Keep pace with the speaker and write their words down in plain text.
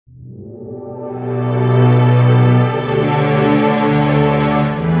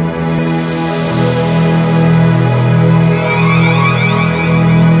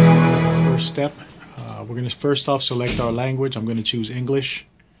first off select our language. I'm going to choose English.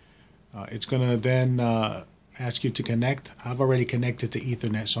 It's going to then ask you to connect. I've already connected to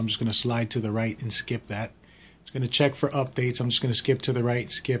Ethernet, so I'm just going to slide to the right and skip that. It's going to check for updates. I'm just going to skip to the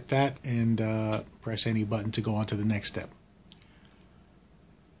right, skip that, and press any button to go on to the next step.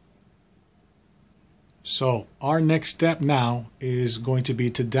 So our next step now is going to be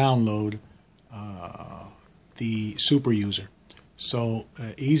to download the super user. So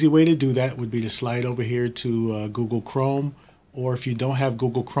easy way to do that would be to slide over here to Google Chrome, or if you don't have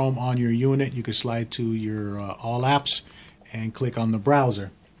Google Chrome on your unit, you can slide to your all apps and click on the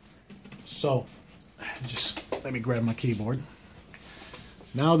browser. So just let me grab my keyboard.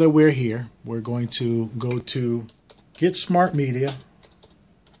 Now that we're here, we're going to go to Get Smart Media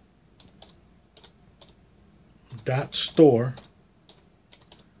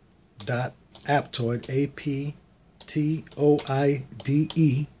 .store.aptoide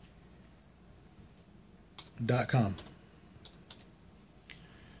aptoide.com.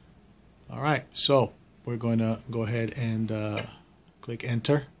 All right, so we're going to go ahead and click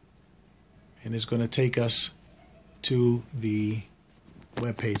enter, and it's going to take us to the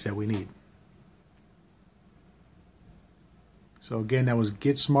web page that we need. So again, that was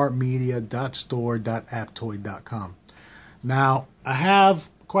getsmartmedia.store.aptoide.com. Now, I have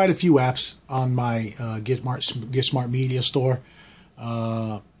quite a few apps on my Get Smart Media store.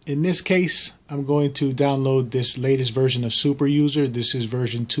 In this case, I'm going to download this latest version of Super User. This is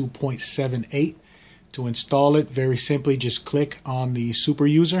version 2.78. To install it, very simply, just click on the Super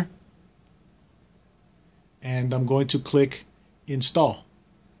User, and I'm going to click Install.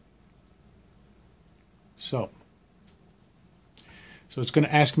 So it's going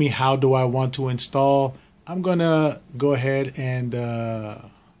to ask me how do I want to install. I'm going to go ahead and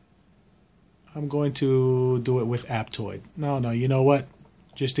I'm going to do it with Aptoide. No, you know what?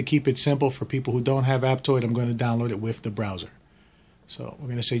 Just to keep it simple for people who don't have Aptoide, I'm going to download it with the browser. So we're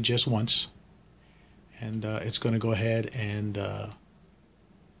going to say just once, and it's going to go ahead and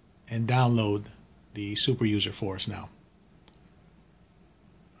download the super user for us now.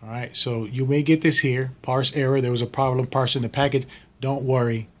 All right, so you may get this here, parse error. There was a problem parsing the package. Don't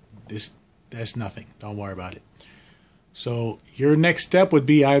worry, that's nothing. Don't worry about it. So your next step would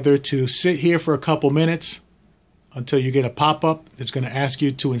be either to sit here for a couple minutes until you get a pop-up that's going to ask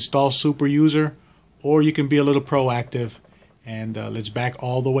you to install Super User, or you can be a little proactive and let's back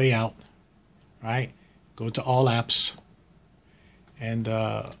all the way out. Right? Go to all apps, and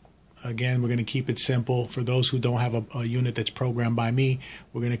again, we're going to keep it simple. For those who don't have a unit that's programmed by me,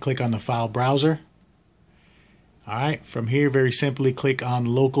 we're going to click on the file browser. All right, from here, very simply click on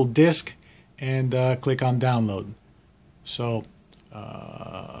local disk and click on download. So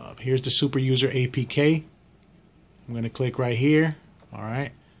here's the Super User APK. I'm going to click right here. All right,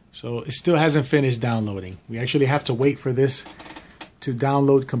 so it still hasn't finished downloading. We actually have to wait for this to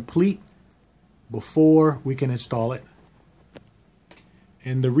download complete before we can install it.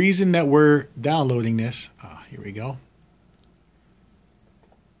 And the reason that we're downloading this, here we go.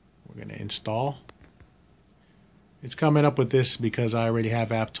 We're going to install. It's coming up with this because I already have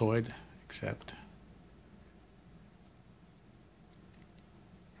Aptoide, accept.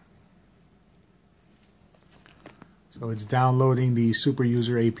 So it's downloading the Super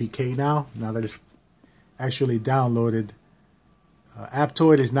User APK now. Now that it's actually downloaded,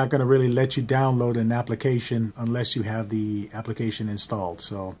 Aptoide is not going to really let you download an application unless you have the application installed.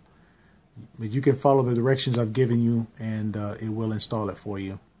 So but you can follow the directions I've given you, and it will install it for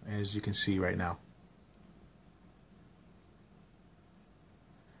you, as you can see right now.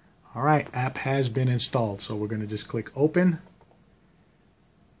 All right, app has been installed. So we're going to just click open.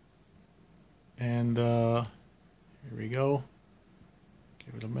 And here we go.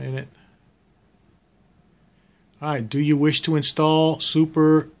 Give it a minute. All right, do you wish to install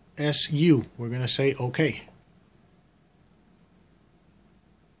Super SU? We're going to say OK.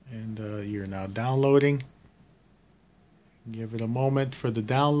 And you're now downloading. Give it a moment for the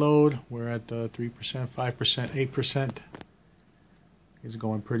download. We're at 3%, 5%, 8%. It's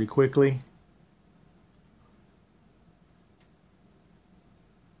going pretty quickly.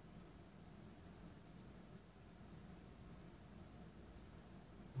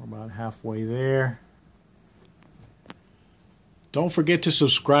 We're about halfway there. Don't forget to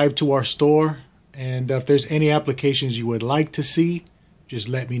subscribe to our store, and if there's any applications you would like to see, just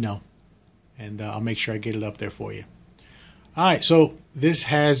let me know, and I'll make sure I get it up there for you. All right, so this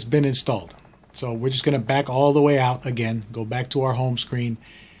has been installed. So we're just going to back all the way out again, go back to our home screen,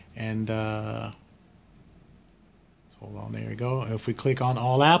 and hold on, there we go. If we click on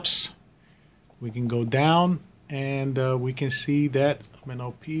all apps, we can go down and we can see that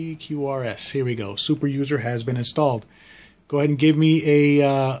MNOP Here we go. Super user has been installed. Go ahead and give me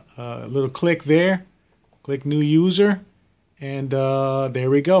a little click there. Click new user, and there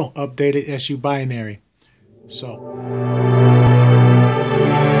we go. Updated SU binary. So